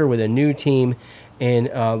pressure with a new team. and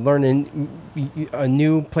learning a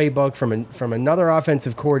new playbook from another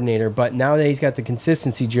offensive coordinator. But now that he's got the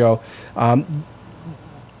consistency, Joe, how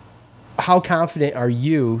confident are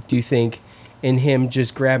you, do you think, in him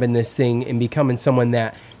just grabbing this thing and becoming someone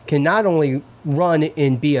that can not only run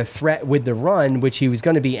and be a threat with the run, which he was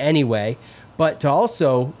going to be anyway, but to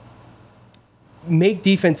also make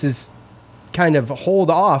defenses kind of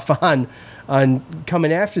hold off on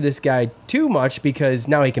coming after this guy too much because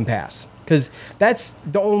now he can pass? Because that's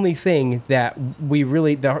the only thing that we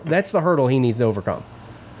really, that's the hurdle he needs to overcome.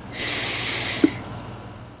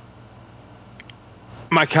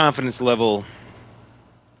 My confidence level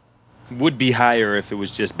would be higher if it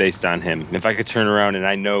was just based on him. If I could turn around and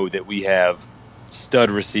I know that we have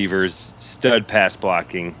stud receivers, stud pass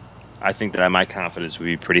blocking, I think that my confidence would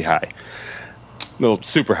be pretty high. Well,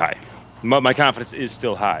 super high. My confidence is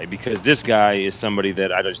still high because this guy is somebody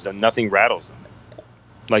that nothing rattles him.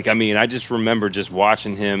 Like, I mean, I just remember just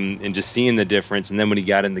watching him and just seeing the difference. And then when he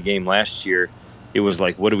got in the game last year, it was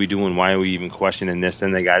like, what are we doing? Why are we even questioning this?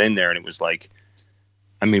 Then they got in there and it was like,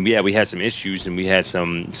 I mean, yeah, we had some issues and we had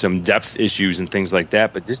some depth issues and things like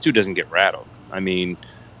that, but this dude doesn't get rattled. I mean,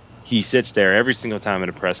 he sits there every single time at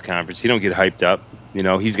a press conference. He don't get hyped up. You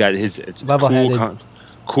know, he's got his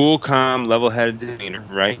cool, calm, level-headed demeanor,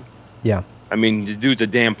 right? Yeah. I mean, the dude's a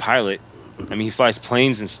damn pilot. I mean, he flies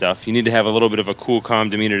planes and stuff. You need to have a little bit of a cool, calm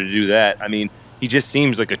demeanor to do that. I mean, he just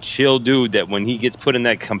seems like a chill dude that when he gets put in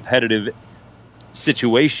that competitive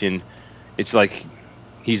situation, it's like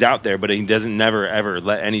he's out there, but he doesn't never, ever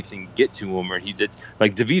let anything get to him. Or he did,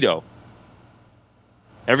 like DeVito.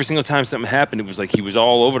 Every single time something happened, it was like he was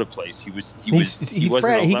all over the place. He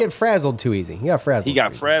get frazzled too easy. He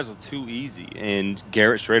got frazzled too easy, and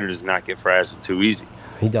Garrett Schrader does not get frazzled too easy.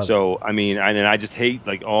 He doesn't. So, I mean, I just hate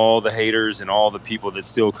like all the haters and all the people that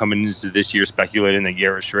still coming into this year speculating that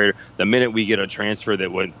Garrett Schrader, the minute we get a transfer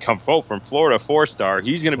that would come from Florida, 4-star,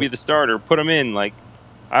 he's going to be the starter. Put him in. Like,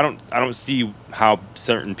 I don't see how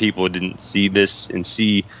certain people didn't see this and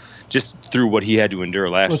see just through what he had to endure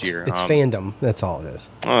last year. It's fandom. That's all it is.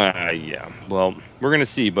 Yeah. Well, we're going to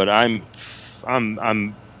see, but I'm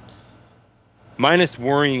minus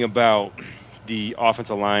worrying about the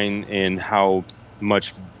offensive line and how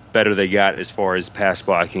much better they got as far as pass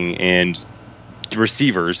blocking and the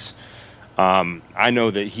receivers. I know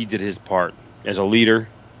that he did his part as a leader,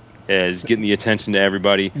 as getting the attention to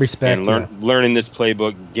everybody, respect, and learning this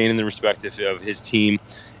playbook, gaining the respect of his team.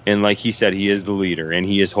 And like he said, he is the leader, and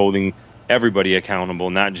he is holding everybody accountable,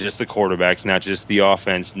 not just the quarterbacks, not just the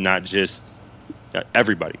offense, not just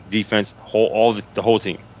everybody, defense, the whole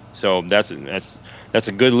team. So that's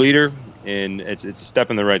a good leader, and it's a step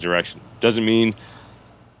in the right direction. Doesn't mean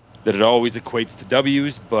that it always equates to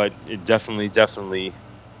W's, but it definitely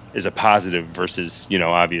is a positive versus,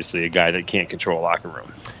 obviously a guy that can't control a locker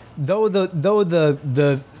room. Though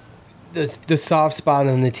the soft spot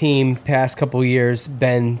on the team past couple of years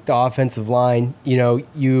been the offensive line.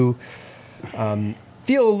 You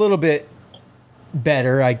feel a little bit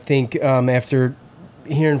better, I think, after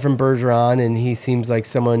hearing from Bergeron, and he seems like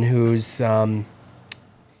someone who's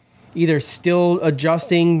either still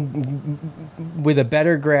adjusting with a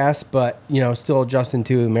better grasp, but still adjusting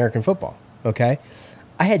to American football. Okay,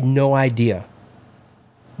 I had no idea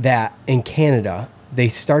that in Canada they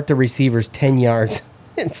start the receivers 10 yards.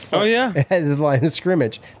 Ahead of the line of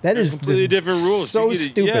scrimmage. There's completely different rules. So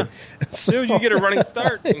stupid. Yeah. So you get a running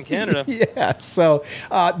start in Canada. Yeah. So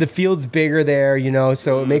the field's bigger there,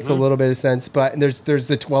 so it makes a little bit of sense. But there's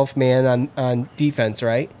the 12th man on defense,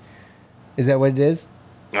 right? Is that what it is?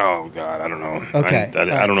 Oh God, I don't know. Okay,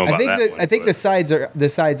 I don't know about that. I think the sides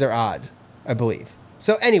are odd, I believe.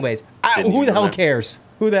 So, anyways, who the hell cares?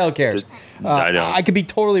 Who the hell cares? I don't. I could be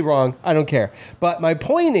totally wrong. I don't care. But my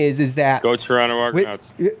point is that go Toronto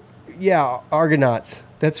Argonauts. Yeah, Argonauts.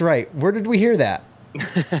 That's right. Where did we hear that?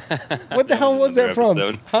 What the hell was that from?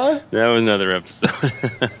 Huh? That was another episode.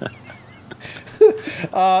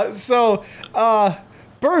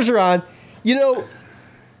 Bergeron,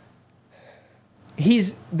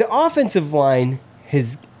 he's the offensive line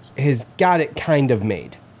has got it kind of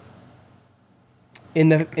made. In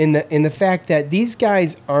the fact that these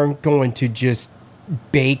guys aren't going to just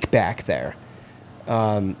bake back there.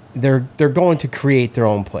 They're going to create their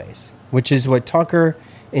own plays, which is what Tucker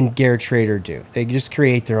and Garrett Schrader do. They just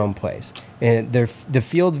create their own plays. And the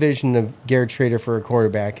field vision of Garrett Schrader for a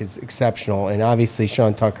quarterback is exceptional, and obviously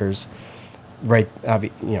Sean Tucker's right.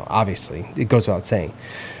 Obviously it goes without saying.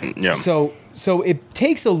 Yeah. So it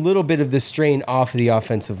takes a little bit of the strain off of the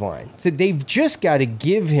offensive line. So they've just got to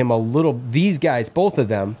give him these guys, both of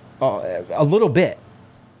them, a little bit.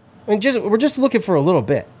 I mean, we're just looking for a little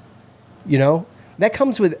bit, that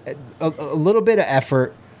comes with a little bit of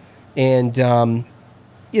effort and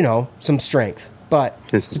some strength. But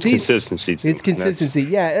it's consistency. It's consistency.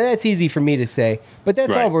 That's easy for me to say, but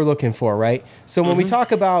that's all we're looking for, right? So when we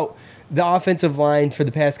talk about the offensive line for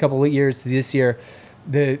the past couple of years to this year,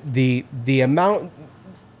 the amount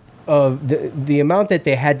of the amount that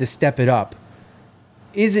they had to step it up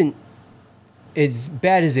isn't as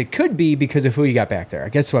bad as it could be because of who you got back there. I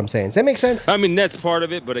guess what I'm saying. Does that make sense? I mean, that's part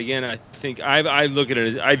of it. But again, I think I look at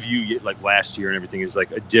it, I view it like last year and everything is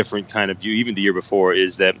like a different kind of view. Even the year before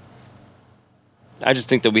is that I just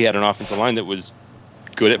think that we had an offensive line that was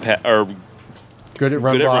good at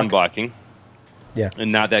run blocking. Yeah.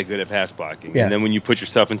 And not that good at pass blocking. Yeah. And then when you put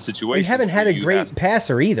yourself in situations, you haven't had a great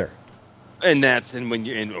passer either. And when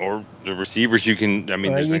you're or the receivers, you can. I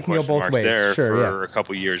mean, there's been question marks there for a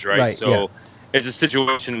couple of years, right? So it's a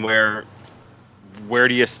situation where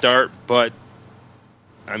do you start? But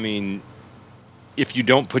I mean, if you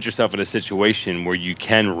don't put yourself in a situation where you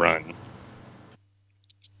can run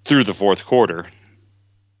through the fourth quarter,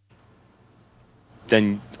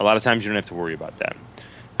 then a lot of times you don't have to worry about that.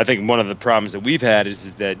 I think one of the problems that we've had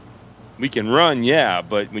is that we can run,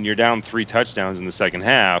 but when you're down 3 touchdowns in the second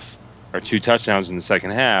half or 2 touchdowns in the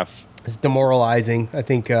second half, it's demoralizing. I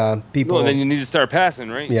think people. Well, then you need to start passing,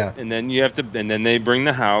 right? Yeah. And then you have to, and then they bring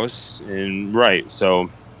the house, and so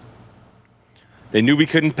they knew we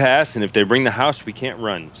couldn't pass, and if they bring the house, we can't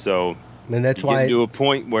run. So. And that's why. To a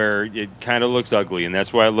point where it kind of looks ugly, and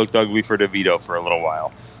that's why it looked ugly for DeVito for a little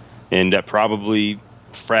while, and that probably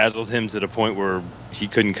frazzled him to the point where he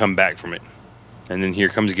couldn't come back from it. And then here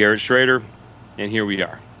comes Garrett Schrader, and here we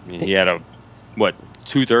are. I mean, he had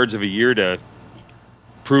 2/3 of a year to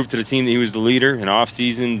prove to the team that he was the leader. An off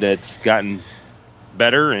season that's gotten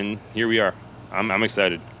better, and here we are. I'm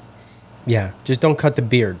excited. Yeah, just don't cut the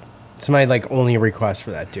beard. It's my only request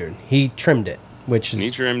for that dude. He trimmed it, He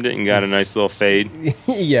trimmed it and got a nice little fade.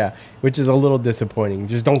 Yeah, which is a little disappointing.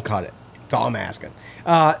 Just don't cut it. That's all I'm asking.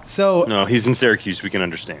 No, he's in Syracuse. We can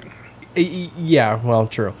understand. Yeah, well,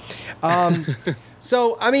 true.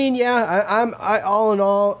 So I mean, I all in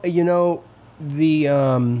all,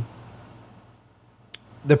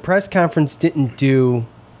 the press conference didn't do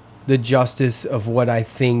the justice of what I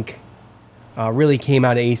think really came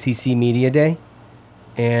out of ACC Media Day,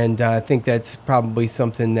 and I think that's probably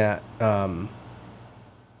something that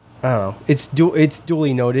I don't know. It's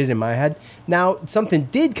duly noted in my head. Now, something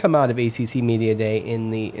did come out of ACC Media Day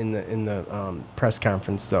in the press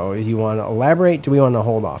conference, though. You want to elaborate? Do we want to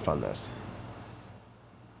hold off on this?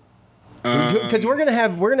 Because we're gonna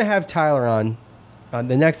have Tyler on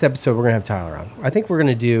the next episode. We're gonna have Tyler on. I think we're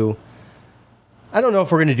gonna do. I don't know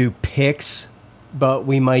if we're gonna do picks, but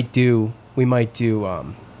we might do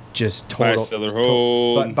just total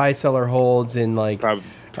buy seller holds and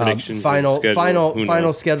predictions,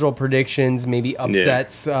 final schedule predictions, maybe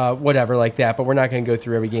upsets, whatever like that. But we're not going to go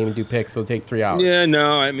through every game and do picks. It'll take 3 hours. Yeah,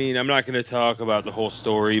 no, I mean, I'm not going to talk about the whole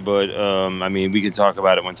story, but I mean, we can talk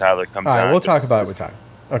about it when Tyler comes on. All right, we'll talk about it with Tyler.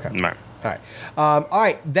 Okay. All right. All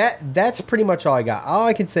right. That's pretty much all I got. All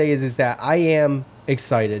I can say is that I am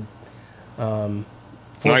excited.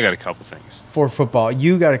 I got a couple things for football.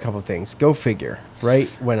 You got a couple things. Go figure. Right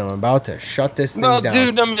when I'm about to shut this thing down.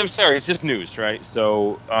 Dude, I'm sorry. It's just news, right?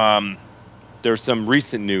 So there's some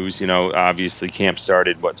recent news. Obviously camp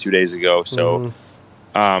started 2 days ago. So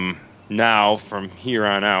now from here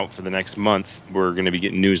on out for the next month, we're going to be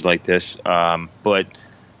getting news like this. But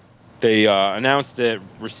they announced that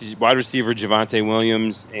wide receiver Javonte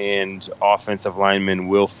Williams and offensive lineman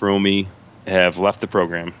Will Frommey have left the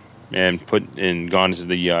program and gone into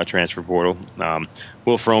the transfer portal.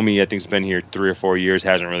 Will Frommey, I think, has been here 3 or 4 years,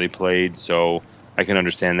 hasn't really played, so I can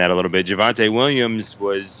understand that a little bit. Javonte Williams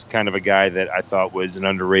was kind of a guy that I thought was an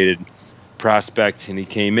underrated prospect, and he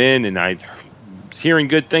came in, and I was hearing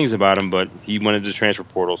good things about him, but he went into the transfer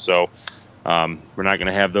portal, so we're not going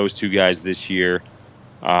to have those two guys this year.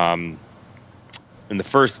 In the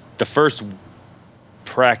first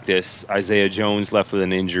practice, Isaiah Jones left with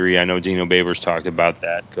an injury. I know Dino Babers talked about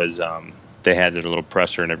that because they had their little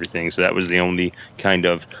presser and everything, so that was the only kind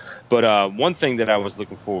of. But one thing that I was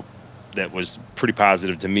looking for that was pretty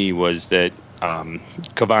positive to me was that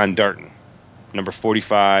Kevon Darton, number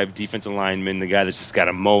 45, defensive lineman, the guy that's just got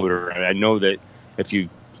a motor. And I know that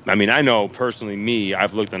I know personally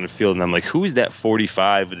I've looked on the field and I'm like, who is that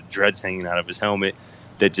 45 with the dreads hanging out of his helmet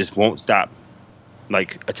that just won't stop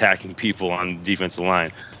attacking people on the defensive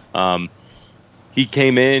line? He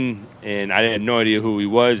came in, and I had no idea who he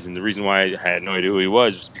was, and the reason why I had no idea who he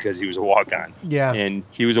was because he was a walk-on. Yeah. And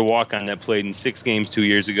he was a walk-on that played in 6 games 2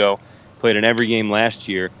 years ago, played in every game last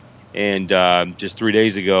year, and just 3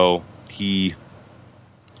 days ago he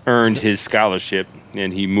earned his scholarship,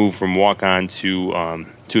 and he moved from walk-on to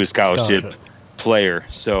a scholarship player.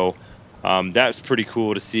 So that's pretty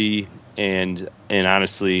cool to see. And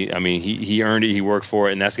honestly, I mean, he earned it. He worked for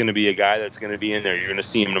it, and that's going to be a guy that's going to be in there. You're going to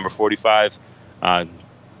see him, number 45.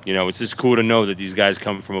 It's just cool to know that these guys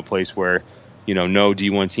come from a place where, no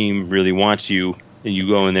D1 team really wants you, and you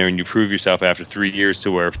go in there and you prove yourself after 3 or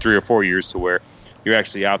 4 years to where you're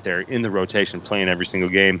actually out there in the rotation playing every single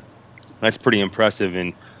game. That's pretty impressive.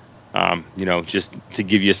 And, just to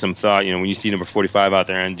give you some thought, when you see number 45 out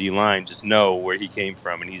there on D-line, just know where he came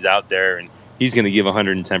from, and he's out there, and he's going to give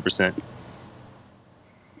 110%.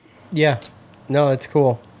 Yeah. No, that's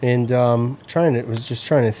cool. And was just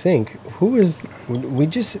trying to think, who is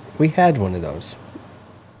we had one of those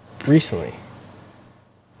recently.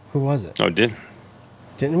 Who was it? Oh, didn't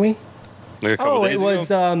we? Like a couple days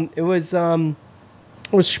ago? It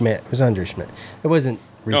was Schmidt. It was Andre Schmidt. It wasn't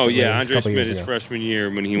recently. Oh yeah, Andre Schmidt his freshman year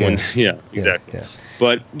when he won. Yeah, exactly. Yeah.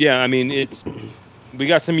 But yeah, I mean, we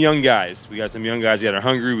got some young guys. We got that are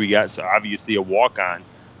hungry. We got obviously a walk-on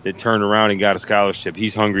that turned around and got a scholarship.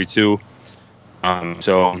 He's hungry too.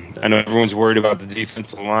 So I know everyone's worried about the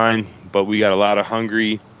defensive line, but we got a lot of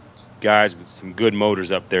hungry guys with some good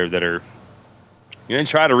motors up there that are going to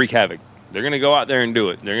try to wreak havoc. They're going to go out there and do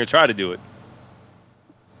it. They're going to try to do it.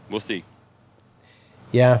 We'll see.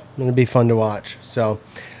 Yeah, it'll be fun to watch. So,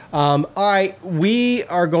 all right, we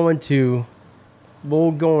are going to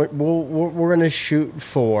we're going to shoot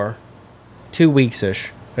for 2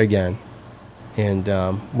 weeks-ish again, and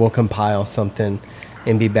we'll compile something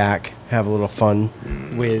and be back, have a little fun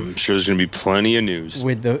with. I'm sure there's going to be plenty of news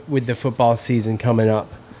with the football season coming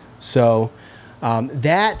up. So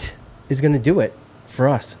that is going to do it for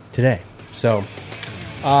us today. So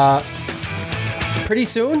pretty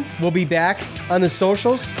soon we'll be back on the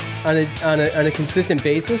socials on a consistent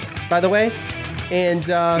basis. By the way, and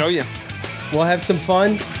we'll have some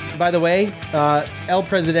fun. By the way, El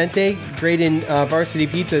Presidente grading Varsity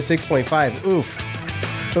Pizza 6.5. Oof.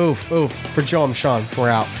 For Joe, I'm Sean. We're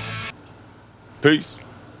out. Peace.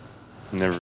 Never.